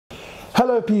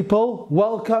Hello people,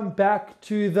 welcome back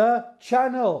to the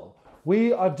channel.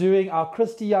 We are doing our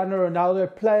Cristiano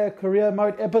Ronaldo player career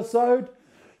mode episode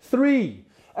 3.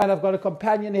 And I've got a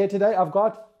companion here today. I've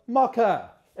got Mocha.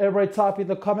 Everybody type in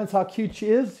the comments how cute she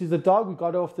is. She's a dog. We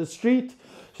got her off the street.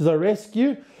 She's a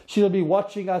rescue. She'll be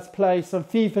watching us play some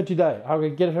FIFA today. I'm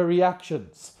going to get her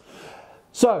reactions.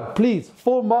 So please,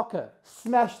 for Mocha,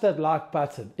 smash that like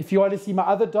button. If you want to see my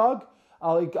other dog,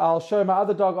 I'll show my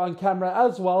other dog on camera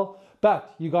as well.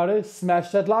 But you got to smash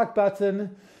that like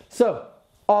button. So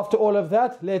after all of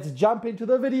that, let's jump into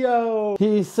the video.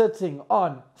 He's sitting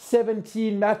on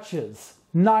 17 matches,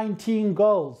 19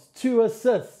 goals, 2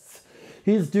 assists.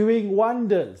 He's doing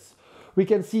wonders. We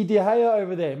can see De Gea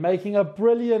over there making a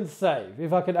brilliant save.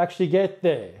 If I can actually get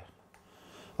there.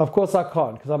 Of course I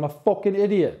can't because I'm a fucking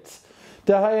idiot.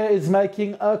 De Gea is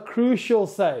making a crucial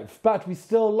save. But we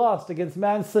still lost against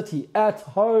Man City at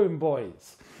home,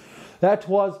 boys. That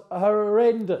was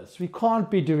horrendous. We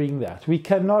can't be doing that. We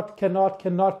cannot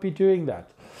be doing that.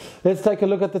 Let's take a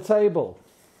look at the table.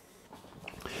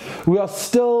 We are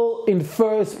still in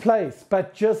first place,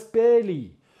 but just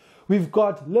barely. We've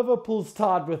got Liverpool's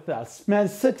tied with us. Man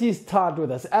City's tied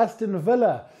with us. Aston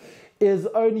Villa is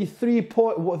only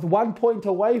 1 point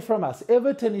away from us.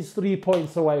 Everton is 3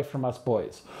 points away from us,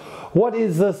 boys. What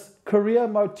is this career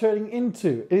mode turning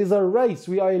into? It is a race.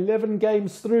 We are 11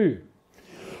 games through.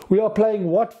 We are playing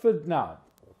Watford now.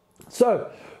 So,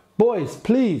 boys,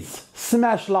 please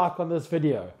smash like on this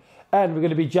video. And we're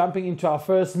going to be jumping into our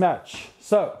first match.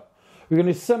 So, we're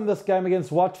going to sim this game against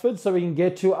Watford so we can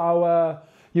get to our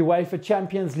UEFA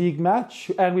Champions League match.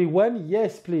 And we win?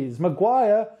 Yes, please.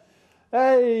 Maguire.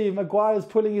 Hey, Maguire's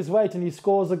pulling his weight and he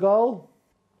scores a goal.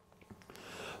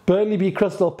 Burnley beat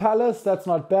Crystal Palace. That's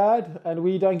not bad. And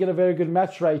we don't get a very good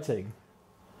match rating.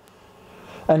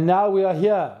 And now we are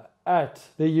here at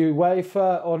the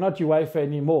UEFA, or not UEFA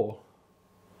anymore,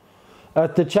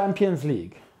 at the Champions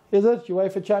League. Is it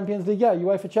UEFA Champions League? Yeah,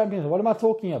 UEFA Champions League. What am I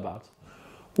talking about?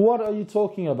 What are you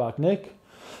talking about, Nick?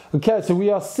 Okay, so we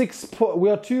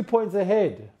are 2 points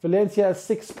ahead. Valencia has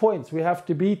 6 points. We have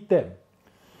to beat them.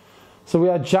 So we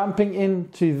are jumping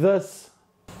into this.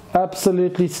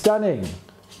 Absolutely stunning.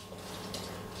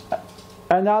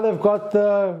 And now they've got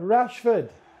the Rashford.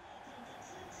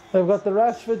 They've got the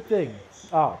Rashford thing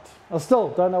out. I still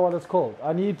don't know what it's called.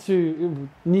 I need to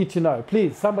know.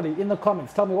 Please, somebody in the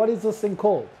comments, tell me, what is this thing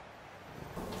called?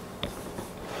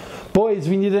 Boys,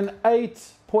 we need an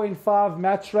 8.5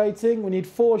 match rating. We need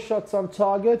 4 shots on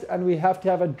target, and we have to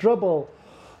have a dribble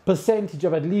percentage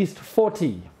of at least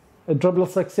 40. A dribble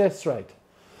success rate.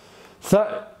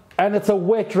 So, and it's a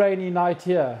wet, rainy night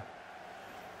here.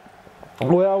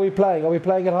 Where are we playing? Are we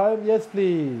playing at home? Yes,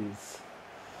 please.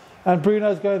 And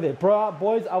Bruno's going there.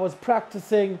 Boys, I was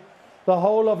practicing the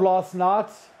whole of last night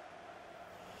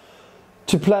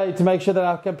to make sure that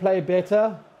I can play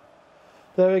better.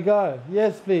 There we go.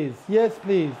 Yes, please. Yes,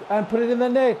 please. And put it in the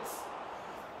net.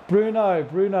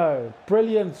 Bruno.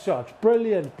 Brilliant shot.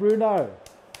 Brilliant, Bruno.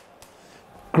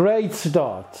 Great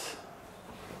start.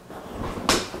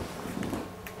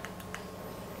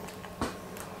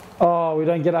 Oh, we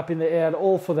don't get up in the air at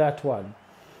all for that one.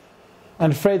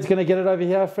 And Fred's going to get it over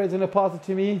here. Fred's going to pass it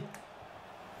to me.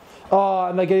 Oh,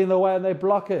 and they get in the way and they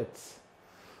block it.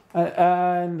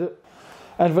 And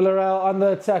Villarreal on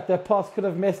the attack. Their pass could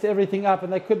have messed everything up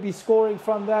and they could be scoring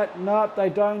from that. No, they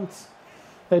don't.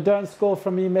 They don't score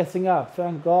from me messing up.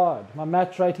 Thank God. My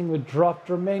match rating would drop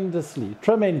tremendously.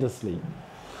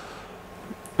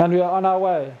 And we are on our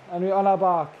way. And we're on our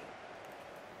back.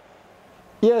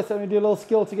 Yes, and we do a little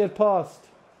skill to get past.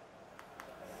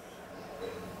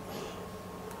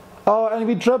 Oh, and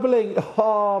we're dribbling.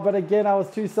 Oh, but again, I was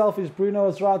too selfish. Bruno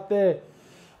was right there.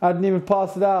 I didn't even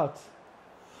pass it out.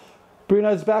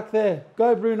 Bruno's back there.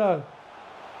 Go, Bruno.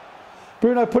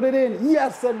 Bruno, put it in.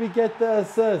 Yes, and we get the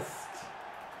assist.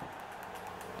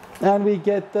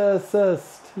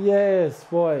 Yes,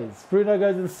 boys. Bruno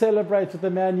goes and celebrates with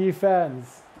the Man U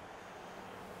fans.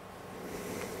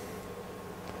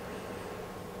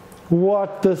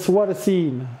 What a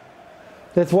scene.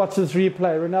 Let's watch this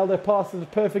replay. Ronaldo passes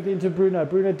perfectly into Bruno.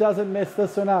 Bruno doesn't mess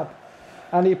this one up.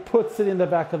 And he puts it in the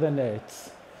back of the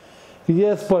net.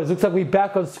 Yes, boys. Looks like we're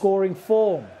back on scoring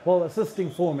form. Well,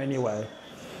 assisting form anyway.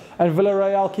 And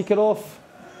Villarreal kick it off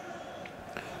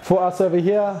for us over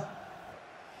here.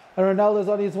 And Ronaldo's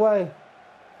on his way.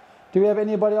 Do we have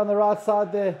anybody on the right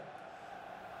side there?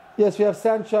 Yes, we have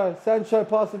Sancho. Sancho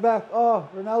passes it back. Oh,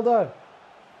 Ronaldo.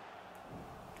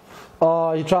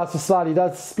 Oh, he tries to slide. He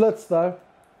does splits though.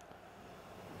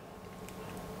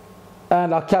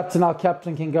 And our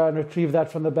captain can go and retrieve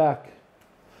that from the back.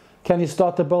 Can he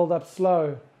start the build up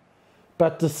slow?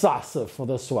 but decisive for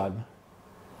this one.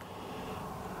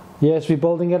 Yes, we're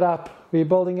building it up. We're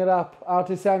building it up. Out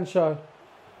to Sancho.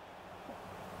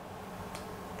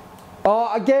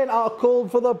 Oh, again, I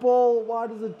called for the ball. Why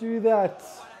does it do that?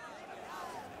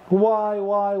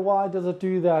 Why does it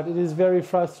do that? It is very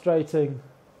frustrating.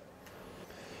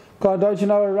 God, don't you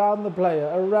know, around the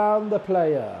player, around the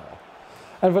player.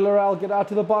 And Villarreal get out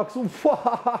to the box.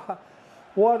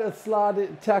 What a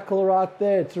slide tackle right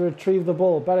there to retrieve the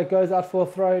ball. But it goes out for a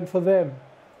throw-in for them.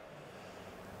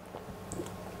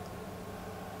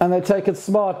 And they take it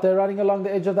smart. They're running along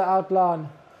the edge of the outline.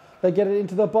 They get it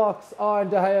into the box. Oh, and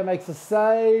De Gea makes a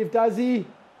save, does he?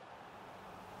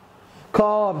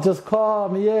 Calm, just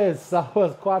calm, yes. I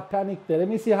was quite panicked there. Let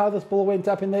me see how this ball went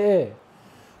up in the air.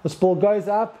 This ball goes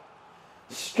up,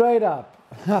 straight up.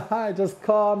 Just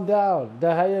calm down. De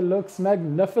Gea looks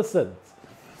magnificent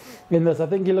in this. I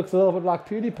think he looks a little bit like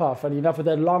PewDiePie, funny enough, with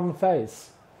that long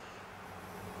face.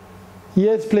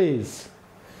 Yes, please.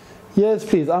 Yes,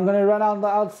 please. I'm going to run out on the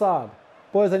outside.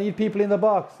 Boys, I need people in the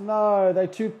box. No, they're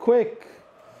too quick.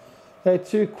 They're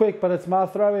too quick, but it's my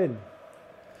throw-in.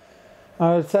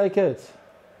 I'll take it.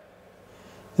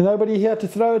 There's nobody here to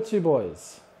throw it to,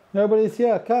 boys. Nobody's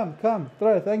here. Come,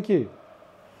 throw. Thank you.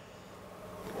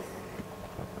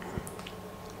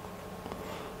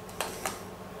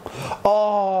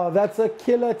 Oh, that's a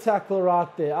killer tackle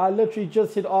right there. I literally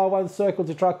just hit R1 circle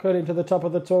to try curl into the top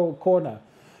of the corner.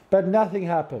 But nothing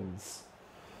happens.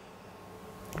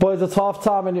 Boys, it's half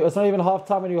time and it's not even half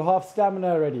time and you're half stamina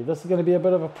already. This is going to be a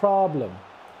bit of a problem.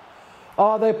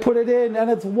 Oh, they put it in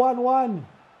and it's 1-1.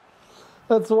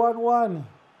 It's 1-1.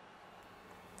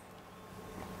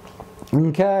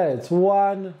 Okay, it's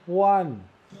 1-1.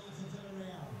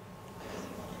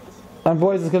 And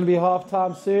boys, it's going to be half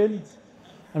time soon.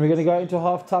 And we're going to go into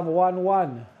half time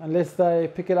 1-1. Unless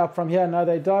they pick it up from here. No,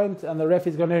 they don't. And the ref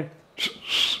is going to...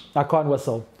 I can't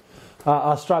whistle.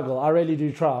 I struggle. I really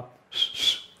do try.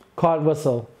 Can't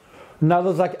whistle.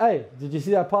 Ronaldo's like, hey, did you see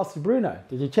that pass to Bruno?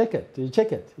 Did you check it? Did you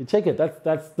check it? You check it.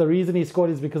 That's the reason he scored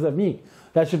is because of me.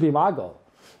 That should be my goal.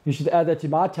 You should add that to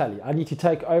my tally. I need to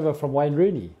take over from Wayne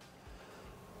Rooney.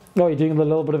 Oh, you're doing a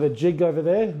little bit of a jig over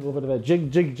there. A little bit of a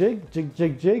jig.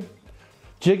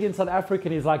 Jig in South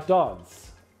African is like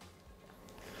dance.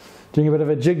 Doing a bit of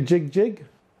a jig.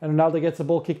 And Ronaldo gets the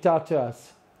ball kicked out to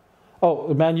us.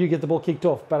 Oh, man, you get the ball kicked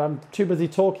off. But I'm too busy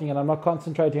talking and I'm not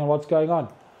concentrating on what's going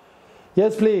on.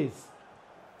 Yes, please.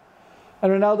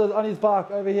 And Ronaldo's on his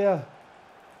bike over here.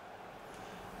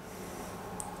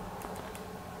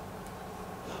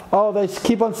 Oh, they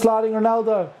keep on sliding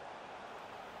Ronaldo.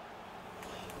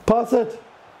 Pass it.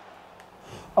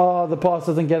 Oh, the pass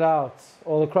doesn't get out.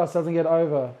 Or the cross doesn't get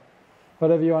over.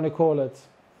 Whatever you want to call it.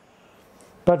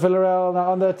 But Villarreal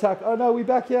now on the attack. Oh no, we're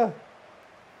back here.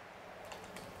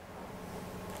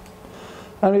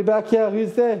 And we're back here.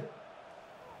 Who's there?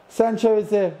 Sancho is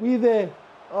there. We there.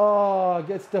 Oh,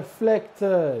 gets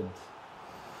deflected.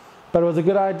 But it was a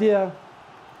good idea.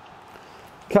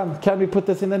 Come, can we put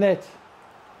this in the net?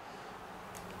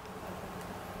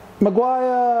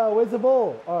 Maguire, where's the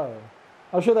ball? Oh,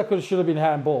 I'm sure that should have been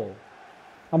handball.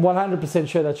 I'm 100%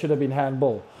 sure that should have been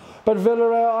handball. But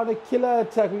Villarreal on a killer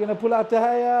attack. We're going to pull out De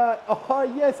Gea.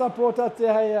 Oh, yes, I brought out De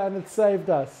Gea and it saved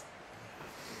us.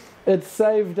 It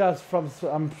saved us from...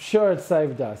 I'm sure it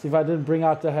saved us if I didn't bring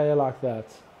out De Gea like that.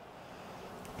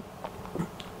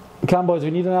 Come, boys,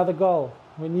 we need another goal.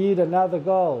 We need another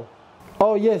goal.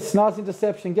 Oh, yes, nice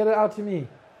interception. Get it out to me.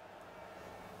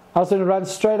 I was going to run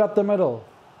straight up the middle.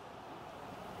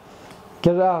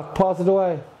 Get it out. Pass it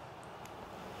away.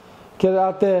 Get it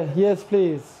out there. Yes,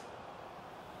 please.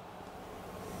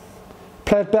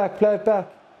 Play it back. Play it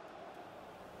back.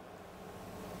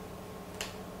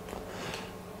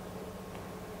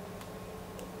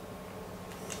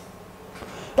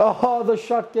 Oh, the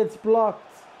shot gets blocked.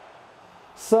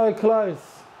 So close.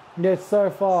 Yet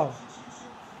so far.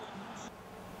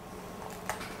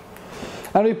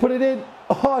 And we put it in.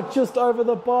 Oh, just over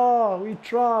the bar. We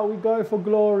try. We go for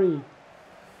glory.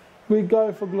 We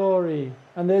go for glory.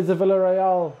 And there's a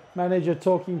Villarreal manager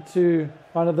talking to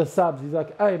one of the subs. He's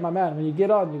like, hey, my man, when you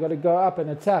get on, you got to go up and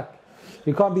attack.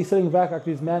 You can't be sitting back like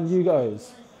these Man U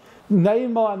goes.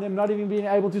 Neymar and them not even being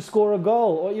able to score a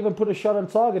goal or even put a shot on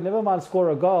target. Never mind score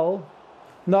a goal.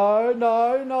 No.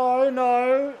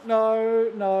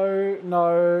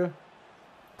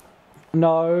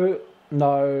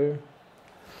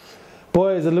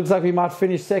 Boys, it looks like we might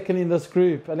finish second in this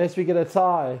group unless we get a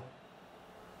tie.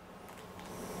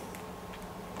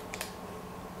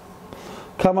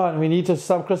 Come on, we need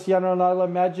some Cristiano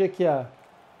Ronaldo magic here.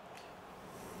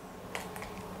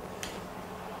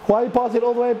 Why you pass it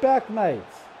all the way back, mate?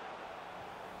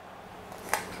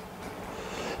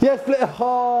 Yes, please.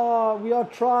 Oh, we are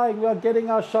trying. We are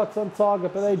getting our shots on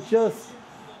target, but they're just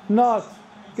not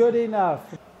good enough.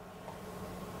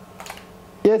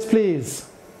 Yes, please.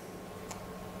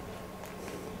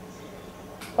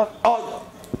 Oh,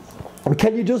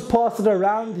 can you just pass it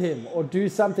around him or do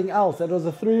something else? That was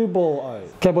a through ball. Oh.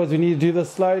 Okay, boys, we need to do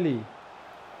this slowly.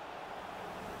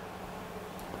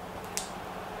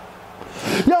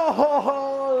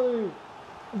 Yo!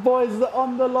 Boys,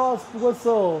 on the last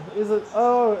whistle. Is it?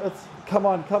 Oh, it's. Come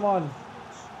on, come on.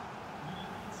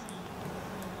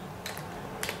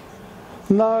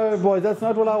 No, boys, that's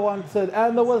not what I wanted.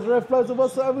 And the ref blows the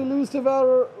whistle and we lose to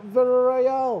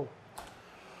Villarreal.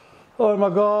 Oh my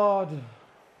God.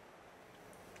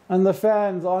 And the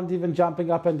fans aren't even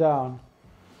jumping up and down.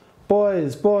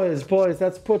 Boys,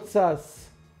 that puts us.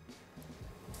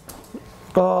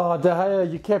 Oh, De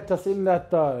Gea, you kept us in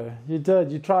that though. You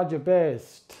did. You tried your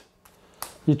best.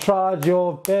 You tried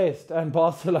your best. And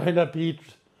Barcelona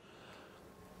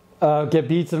get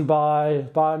beaten by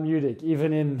Bayern Munich,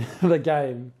 even in the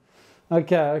game.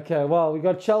 Okay. Well, we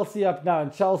got Chelsea up now,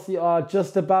 and Chelsea are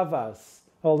just above us.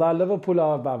 Although Liverpool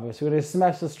are above us. We're going to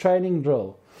smash this training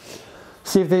drill.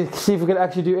 See if we can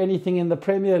actually do anything in the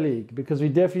Premier League, because we're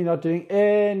definitely not doing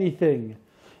anything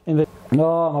in the.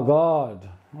 Oh my God.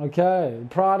 Okay,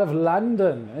 Pride of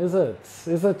London, is it?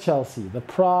 Is it Chelsea? The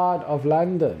Pride of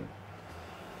London.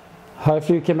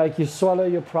 Hopefully we can make you swallow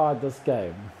your pride this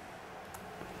game.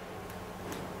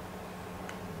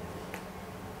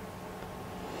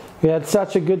 We had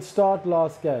such a good start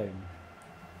last game.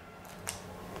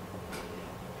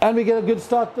 And we get a good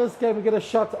start this game. We get a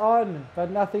shot on, but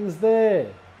nothing's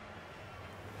there.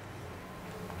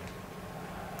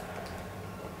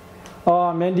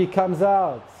 Oh, Mendy comes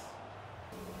out.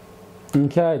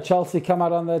 Okay, Chelsea come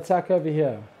out on the attack over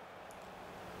here.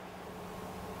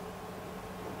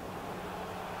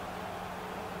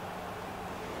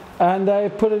 And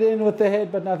they put it in with the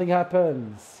head, but nothing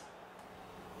happens.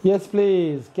 Yes,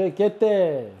 please. Get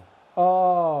there.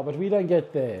 Oh, but we don't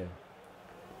get there.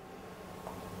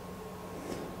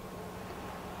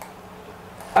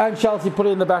 And Chelsea put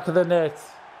it in the back of the net.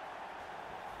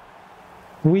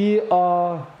 We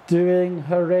are doing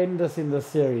horrendous in this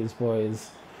series,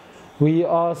 boys. We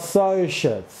are so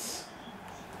shits.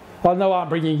 Well, no, I'm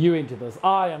bringing you into this.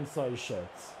 I am so shit.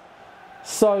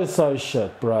 So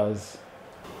shit, bros.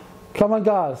 Come on,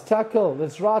 guys, tackle.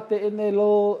 It's right there in their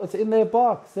it's in their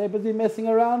box. They're busy messing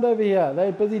around over here.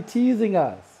 They're busy teasing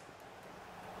us.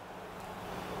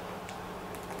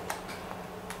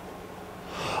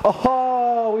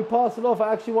 Oh, we passed it off.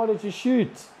 I actually wanted to shoot.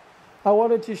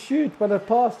 But I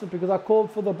passed it because I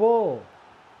called for the ball.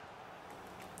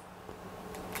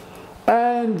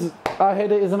 And our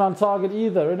header isn't on target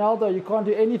either. Ronaldo, you can't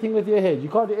do anything with your head. You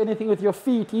can't do anything with your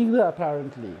feet either,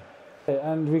 apparently.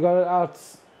 And we got it out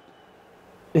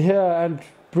here, and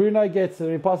Bruno gets it.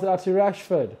 We pass it out to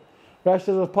Rashford.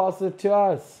 Rashford will pass it to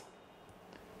us.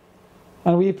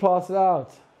 And we pass it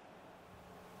out.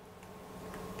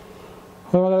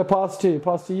 Who am I going to pass to?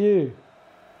 Pass to you.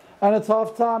 And it's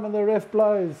half time and the ref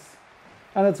blows.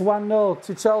 And it's 1-0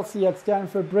 to Chelsea at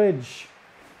Stamford Bridge.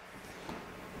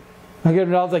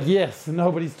 Again, I was like, yes,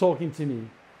 nobody's talking to me.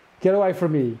 Get away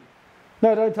from me.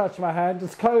 No, don't touch my hand.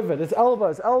 It's COVID. It's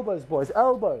elbows, boys.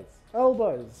 Elbows.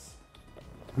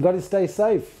 I've got to stay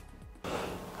safe.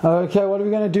 Okay, what are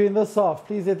we going to do in this half?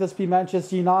 Please let this be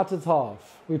Manchester United's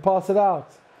half. We pass it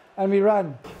out and we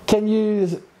run. Can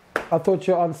you... I thought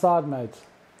you're onside, mate.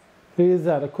 Who is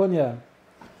that? Acuna.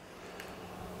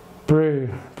 Brew.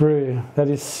 That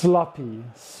is sloppy.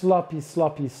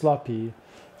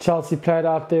 Chelsea played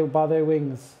out there by their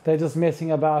wings. They're just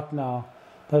messing about now.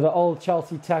 They're the old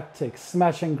Chelsea tactics.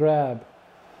 Smash and grab.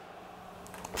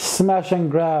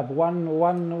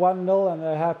 1-0 and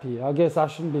they're happy. I guess I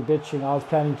shouldn't be bitching. I was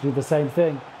planning to do the same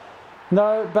thing.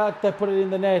 No, but they put it in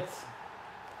the net.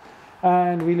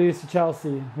 And we lose to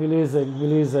Chelsea. We're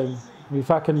losing. We're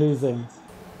fucking losing.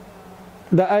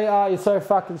 The AI is so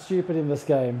fucking stupid in this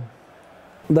game.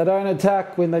 They don't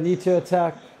attack when they need to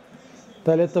attack.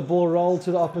 They let the ball roll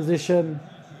to the opposition.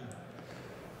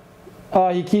 Oh,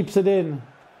 he keeps it in.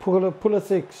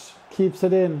 Pulisic keeps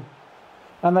it in.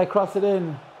 And they cross it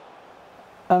in.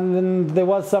 And then there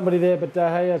was somebody there, but De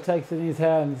Gea takes it in his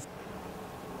hands.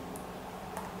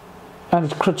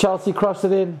 And Chelsea cross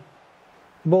it in.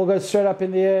 The ball goes straight up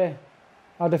in the air.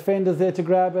 Our defender's there to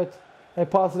grab it. They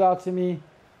pass it out to me.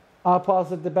 I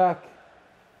pass it the back.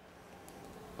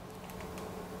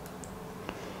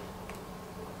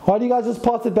 Why do you guys just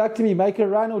pass it back to me? Make a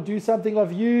run or do something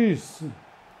of use.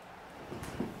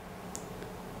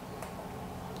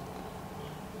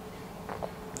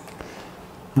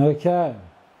 Okay.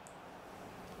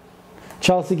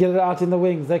 Chelsea get it out in the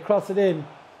wings. They cross it in.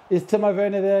 Is Timo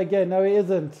Werner there again? No, he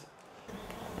isn't.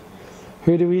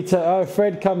 Who do we take? Oh,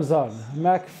 Fred comes on.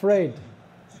 Mac Fred.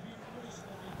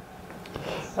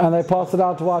 And they pass it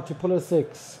out wide to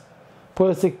Pulisic.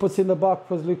 Pulisic puts in the box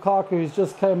for Lukaku, who's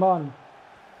just came on.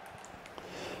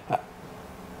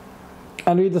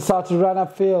 And we decide to run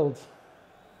upfield.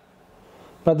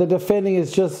 But the defending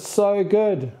is just so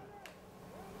good.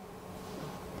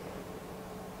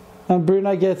 And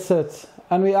Bruno gets it.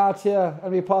 And we're out here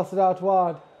and we pass it out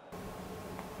wide.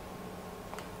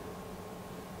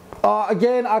 Oh,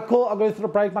 again, I'm going to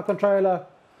break my controller.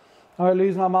 I'm going to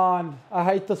lose my mind. I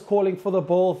hate this calling for the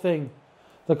ball thing.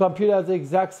 The computer has the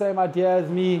exact same idea as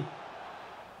me.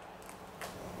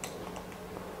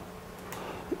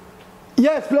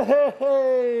 Yes,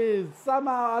 please!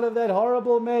 Somehow out of that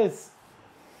horrible mess,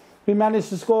 we managed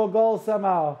to score a goal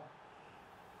somehow.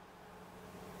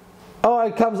 Oh,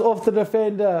 it comes off the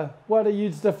defender. What a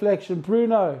huge deflection.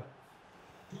 Bruno.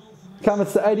 Come,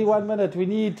 it's the 81 minute. We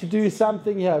need to do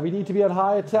something here. We need to be on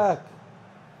high attack.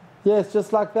 Yes,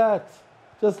 just like that.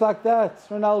 Just like that.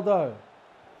 Ronaldo.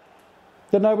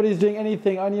 But nobody's doing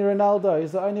anything. Only Ronaldo.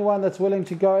 He's the only one that's willing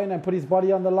to go in and put his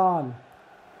body on the line.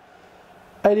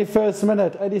 81st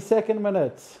minute. 82nd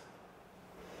minute.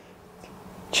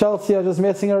 Chelsea are just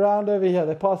messing around over here.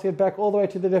 They're passing it back all the way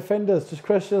to the defenders. Just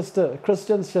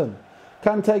Christensen.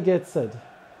 Kante gets it.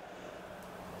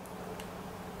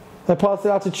 They pass it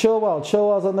out to Chilwell.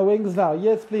 Chilwell's on the wings now.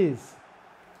 Yes, please.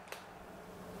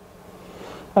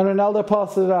 And Ronaldo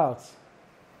passes it out.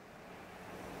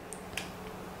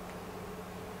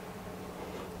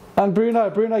 And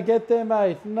Bruno, get there,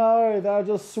 mate. No, they're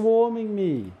just swarming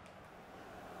me.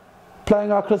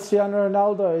 Playing our Cristiano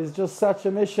Ronaldo is just such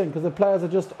a mission because the players are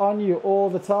just on you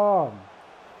all the time.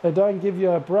 They don't give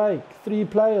you a break. 3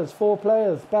 players, 4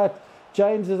 players. But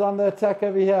James is on the attack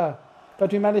over here.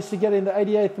 But we managed to get in the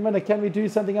 88th minute. Can we do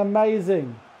something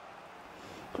amazing?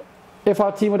 If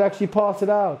our team would actually pass it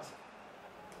out.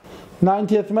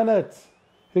 90th minute.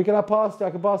 Who can I pass to? I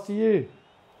can pass to you.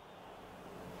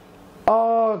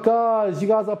 Oh, guys, you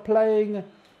guys are playing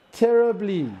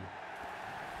terribly.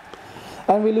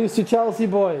 And we lose to Chelsea,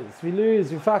 boys. We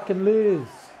fucking lose.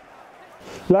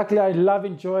 Luckily, I love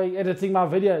enjoying editing my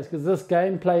videos because this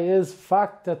gameplay is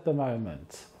fucked at the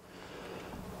moment.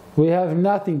 We have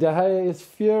nothing. De Gea is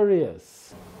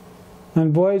furious.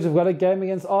 And boys, we've got a game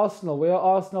against Arsenal. Where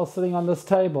are Arsenal sitting on this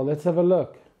table? Let's have a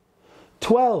look.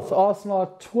 12th. Arsenal are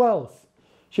 12th.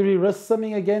 Should we risk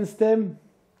something against them?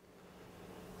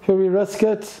 Should we risk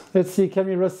it? Let's see. Can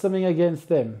we risk something against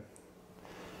them?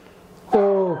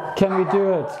 Oh, can we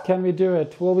do it? Can we do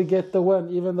it? Will we get the win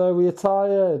even though we're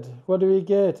tired? What do we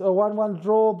get? A 1-1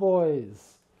 draw,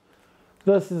 boys.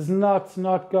 This is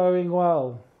not going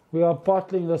well. We are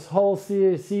bottling this whole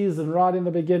season right in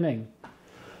the beginning.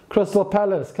 Crystal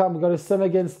Palace, come, we've got to sim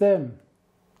against them.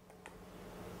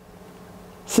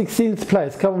 16th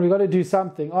place, come on, we've got to do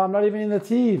something. Oh, I'm not even in the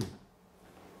team.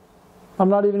 I'm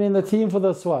not even in the team for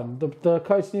this one. The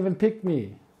coach didn't even pick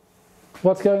me.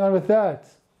 What's going on with that?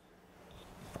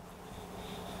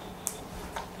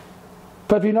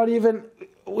 But we're not even,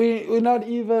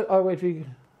 oh wait,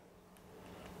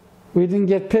 we didn't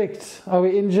get picked. Are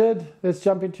we injured? Let's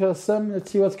jump into a sim.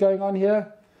 Let's see what's going on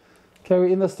here. Okay, we're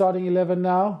in the starting 11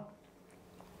 now.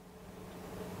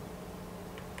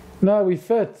 No, we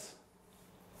fit.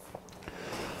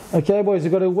 Okay, boys,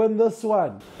 we've got to win this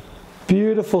one.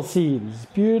 Beautiful scenes.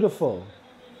 Beautiful.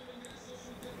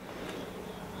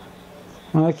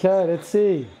 Okay, let's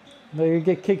see. They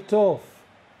get kicked off.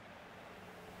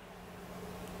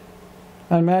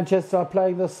 And Manchester are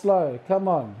playing this slow. Come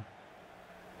on.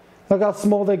 Look how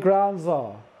small their grounds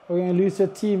are. We're going to lose a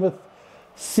team with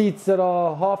seats that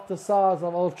are half the size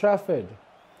of Old Trafford.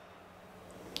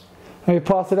 And we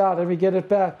pass it out and we get it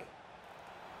back.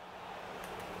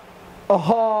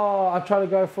 Oh, I try to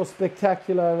go for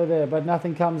spectacular over there, but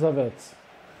nothing comes of it.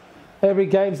 Every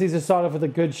game seems to start off with a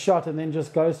good shot and then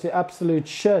just goes to absolute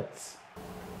shit.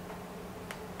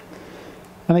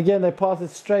 And again, they pass it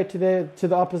straight to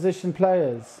the opposition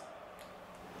players.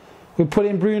 We put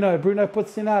in Bruno. Bruno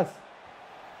puts in us.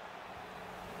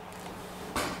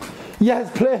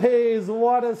 Yes, please.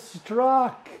 What a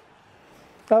strike.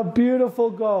 A beautiful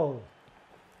goal.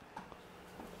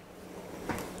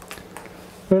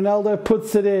 Ronaldo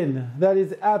puts it in. That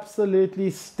is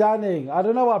absolutely stunning. I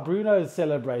don't know why Bruno is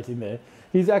celebrating there.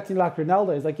 He's acting like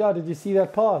Ronaldo. He's like, yeah, did you see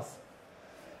that pass?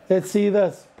 Let's see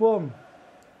this. Boom.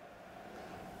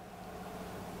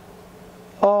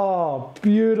 Oh,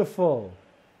 beautiful.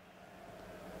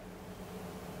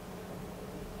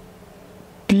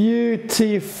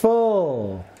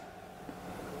 Beautiful.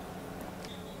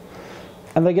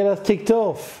 And they get us kicked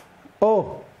off.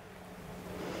 Oh.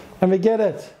 And we get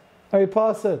it. And we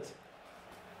pass it.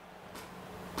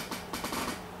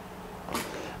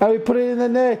 And we put it in the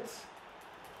net.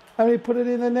 And we put it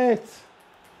in the net.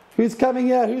 Who's coming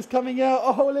here? Who's coming here?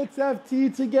 Oh, let's have tea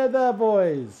together,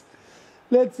 boys.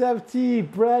 Let's have tea.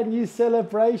 Brand new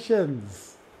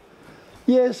celebrations.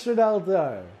 Yes,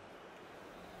 Ronaldo.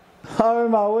 Oh,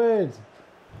 my word.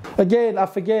 Again, I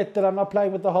forget that I'm not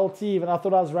playing with the whole team, and I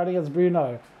thought I was running as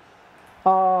Bruno.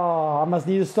 I must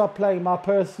need to stop playing my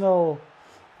personal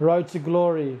road to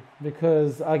glory,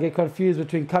 because I get confused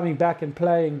between coming back and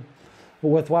playing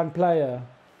with one player.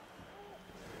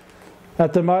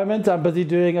 At the moment, I'm busy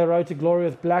doing a road to glory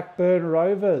with Blackburn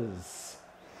Rovers.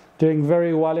 Doing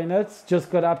very well in it. Just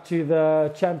got up to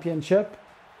the championship.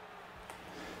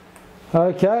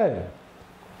 Okay.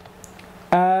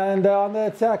 And they're on the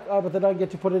attack. Oh, but they don't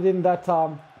get to put it in that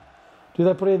time. Do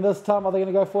they put it in this time? Are they going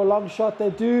to go for a long shot? They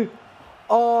do.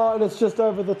 Oh, and it's just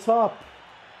over the top.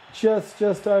 Just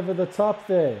over the top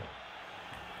there.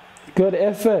 Good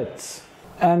effort.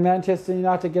 And Manchester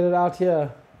United get it out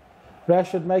here.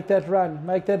 Rashford, make that run.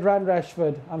 Make that run,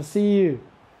 Rashford. I'm seeing you.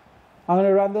 I'm going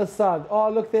to run this side. Oh,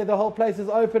 look there. The whole place is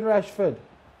open, Rashford.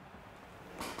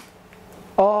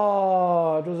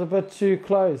 Oh, it was a bit too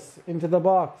close into the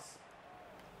box.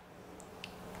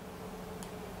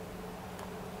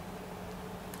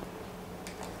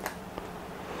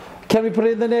 Can we put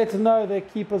it in the net? No, their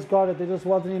keeper's got it. There just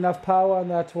wasn't enough power on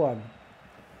that one.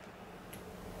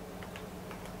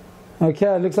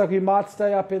 Okay, it looks like we might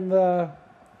stay up in the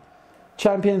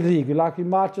Champions League. We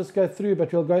might just go through,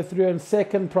 but we'll go through in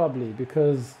second probably,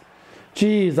 because,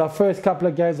 geez, our first couple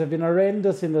of games have been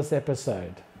horrendous in this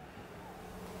episode.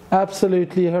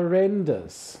 Absolutely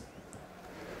horrendous.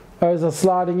 Those are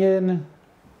sliding in.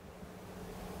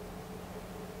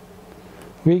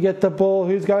 We get the ball.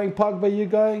 Who's going? Pogba, you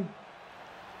going?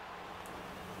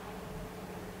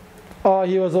 Oh,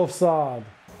 he was offside.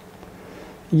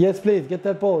 Yes, please, get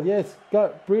that ball. Yes,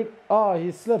 go. Brute. Oh,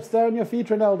 he slips. Stay on your feet,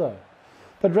 Ronaldo.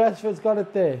 But Rashford's got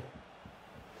it there.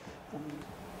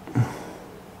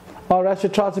 Oh,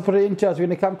 Rashford tries to put it into us. We're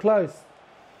going to come close.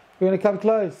 We're going to come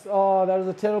close. Oh, that was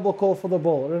a terrible call for the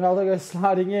ball. Ronaldo goes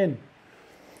sliding in.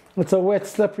 It's a wet,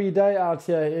 slippery day out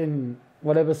here in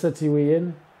whatever city we're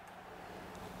in.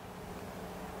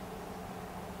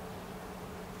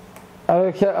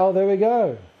 Okay, oh, there we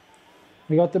go.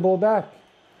 We got the ball back.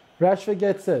 Rashford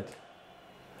gets it.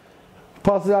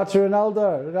 Passes out to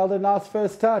Ronaldo. Ronaldo, nice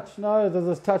first touch. No, there's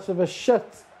this touch of a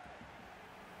shit.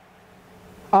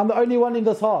 I'm the only one in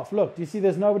this half. Look, do you see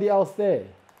there's nobody else there?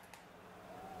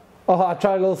 Oh, I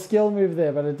tried a little skill move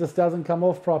there, but it just doesn't come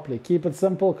off properly. Keep it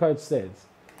simple, coach says.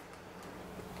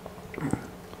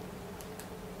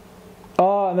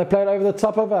 Oh, and they played over the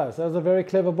top of us. That was a very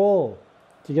clever ball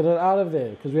to get it out of there,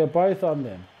 because we were both on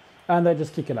them. And they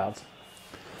just kick it out.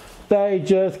 They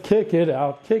just kick it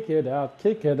out, kick it out,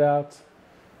 kick it out.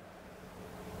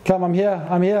 Come, I'm here,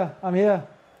 I'm here, I'm here.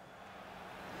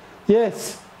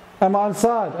 Yes, I'm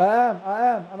onside.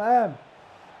 I am.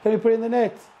 Can we put it in the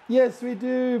net? Yes, we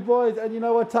do, boys. And you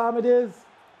know what time it is?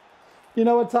 You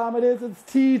know what time it is? It's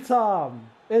tea time.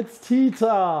 It's tea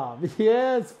time.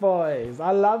 Yes, boys.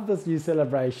 I love this new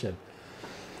celebration.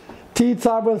 Tea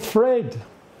time with Fred.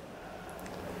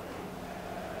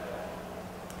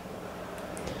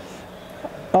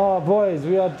 Oh, boys,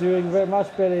 we are doing very much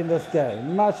better in this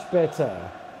game. Much better.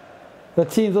 The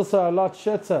team's also a lot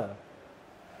shitter.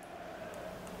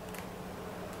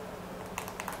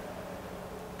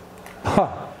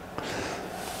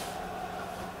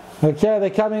 Okay, they're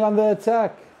coming on the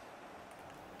attack.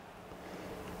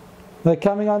 They're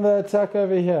coming on the attack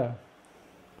over here.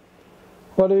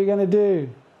 What are we going to do?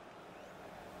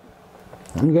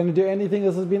 I'm going to do anything.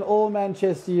 This has been all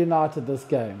Manchester United, this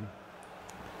game.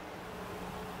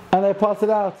 And they pass it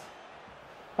out.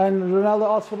 And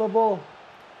Ronaldo asks for the ball.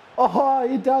 Oh,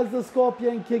 he does the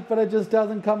scorpion kick, but it just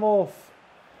doesn't come off.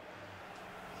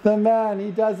 The man,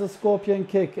 he does the scorpion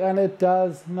kick, and it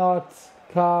does not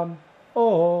come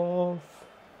off.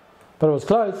 But it was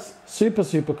close. Super,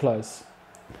 super close.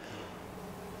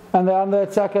 And they're on the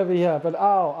attack over here. But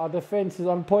our defense is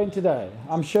on point today.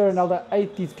 I'm sure Ronaldo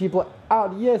ate these people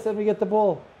out. Yes, and we get the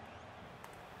ball.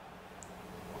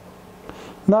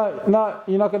 No,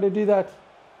 you're not going to do that.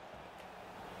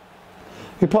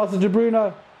 He passes to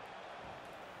Bruno.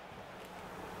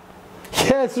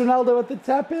 Yes, Ronaldo with the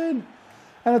tap in.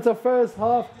 And it's a first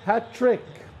half hat trick.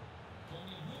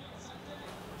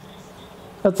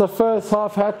 It's a first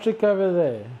half hat trick over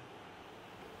there.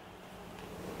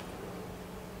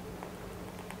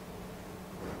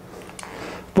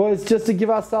 Boys, just to give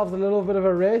ourselves a little bit of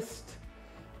a rest,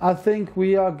 I think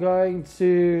we are going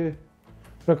to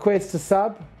request a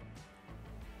sub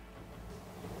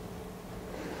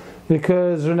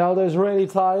because Ronaldo is really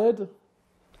tired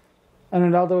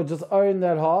and Ronaldo would just own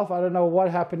that half. I don't know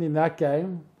what happened in that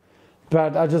game,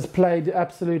 but I just played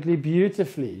absolutely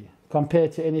beautifully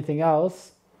compared to anything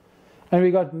else. And we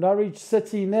got Norwich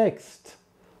City next.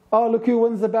 Oh, look who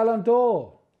wins the Ballon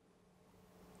d'Or.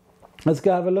 Let's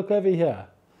go have a look over here.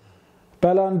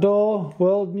 Ballon d'Or,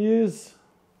 world news.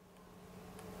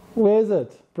 Where is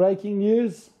it? Breaking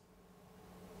news.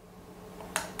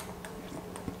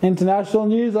 International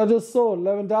news. I just saw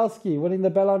Lewandowski winning the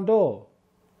Ballon d'Or.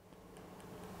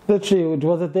 Literally,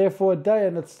 was it there for a day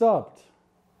and it stopped?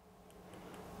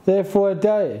 There for a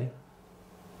day.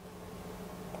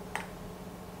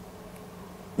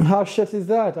 How shit is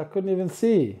that? I couldn't even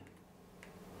see.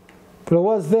 But it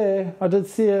was there. I did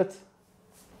see it.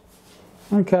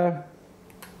 Okay.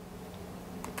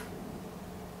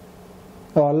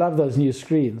 Oh, I love those new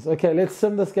screens. Okay, let's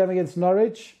sim this game against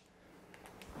Norwich.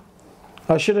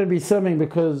 I shouldn't be simming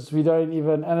because we don't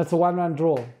even... And it's a 1-1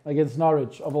 draw against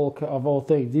Norwich of all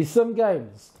things. These sim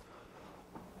games.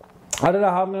 I don't know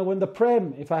how I'm going to win the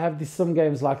Prem if I have these sim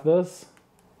games like this.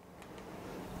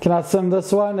 Can I sim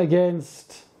this one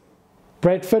against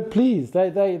Brentford, please? They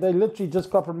literally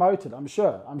just got promoted, I'm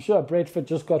sure. I'm sure Brentford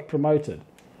just got promoted.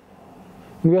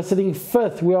 We are sitting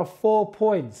 5th. We are 4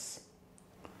 points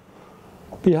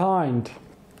behind.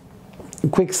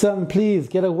 Quick sim, please.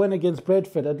 Get a win against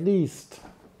Brentford, at least.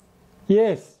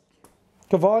 Yes.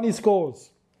 Cavani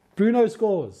scores. Bruno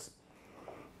scores.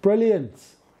 Brilliant.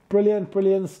 Brilliant,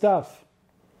 brilliant stuff.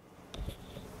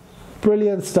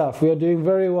 Brilliant stuff. We are doing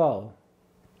very well.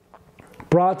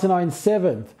 Brighton are in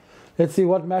 7th. Let's see,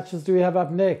 what matches do we have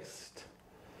up next?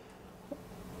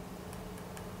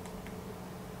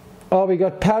 Oh, we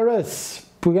got Paris.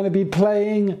 We're going to be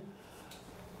playing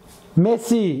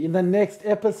Messi in the next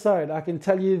episode. I can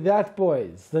tell you that,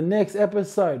 boys. The next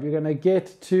episode, we're going to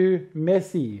get to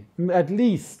Messi. At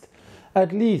least.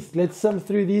 Let's sum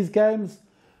through these games.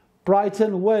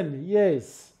 Brighton win,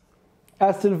 yes.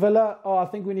 Aston Villa, oh, I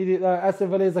think we need it. Aston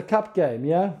Villa is a cup game,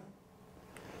 yeah?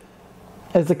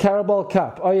 It's the Carabao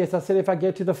Cup. Oh, yes, I said if I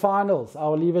get to the finals,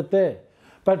 I'll leave it there.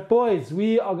 But, boys,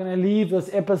 we are going to leave this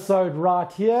episode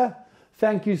right here.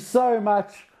 Thank you so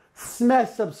much.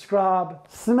 Smash subscribe.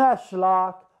 Smash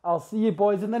like. I'll see you,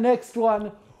 boys, in the next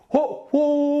one. Ho,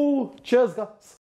 ho. Cheers, guys.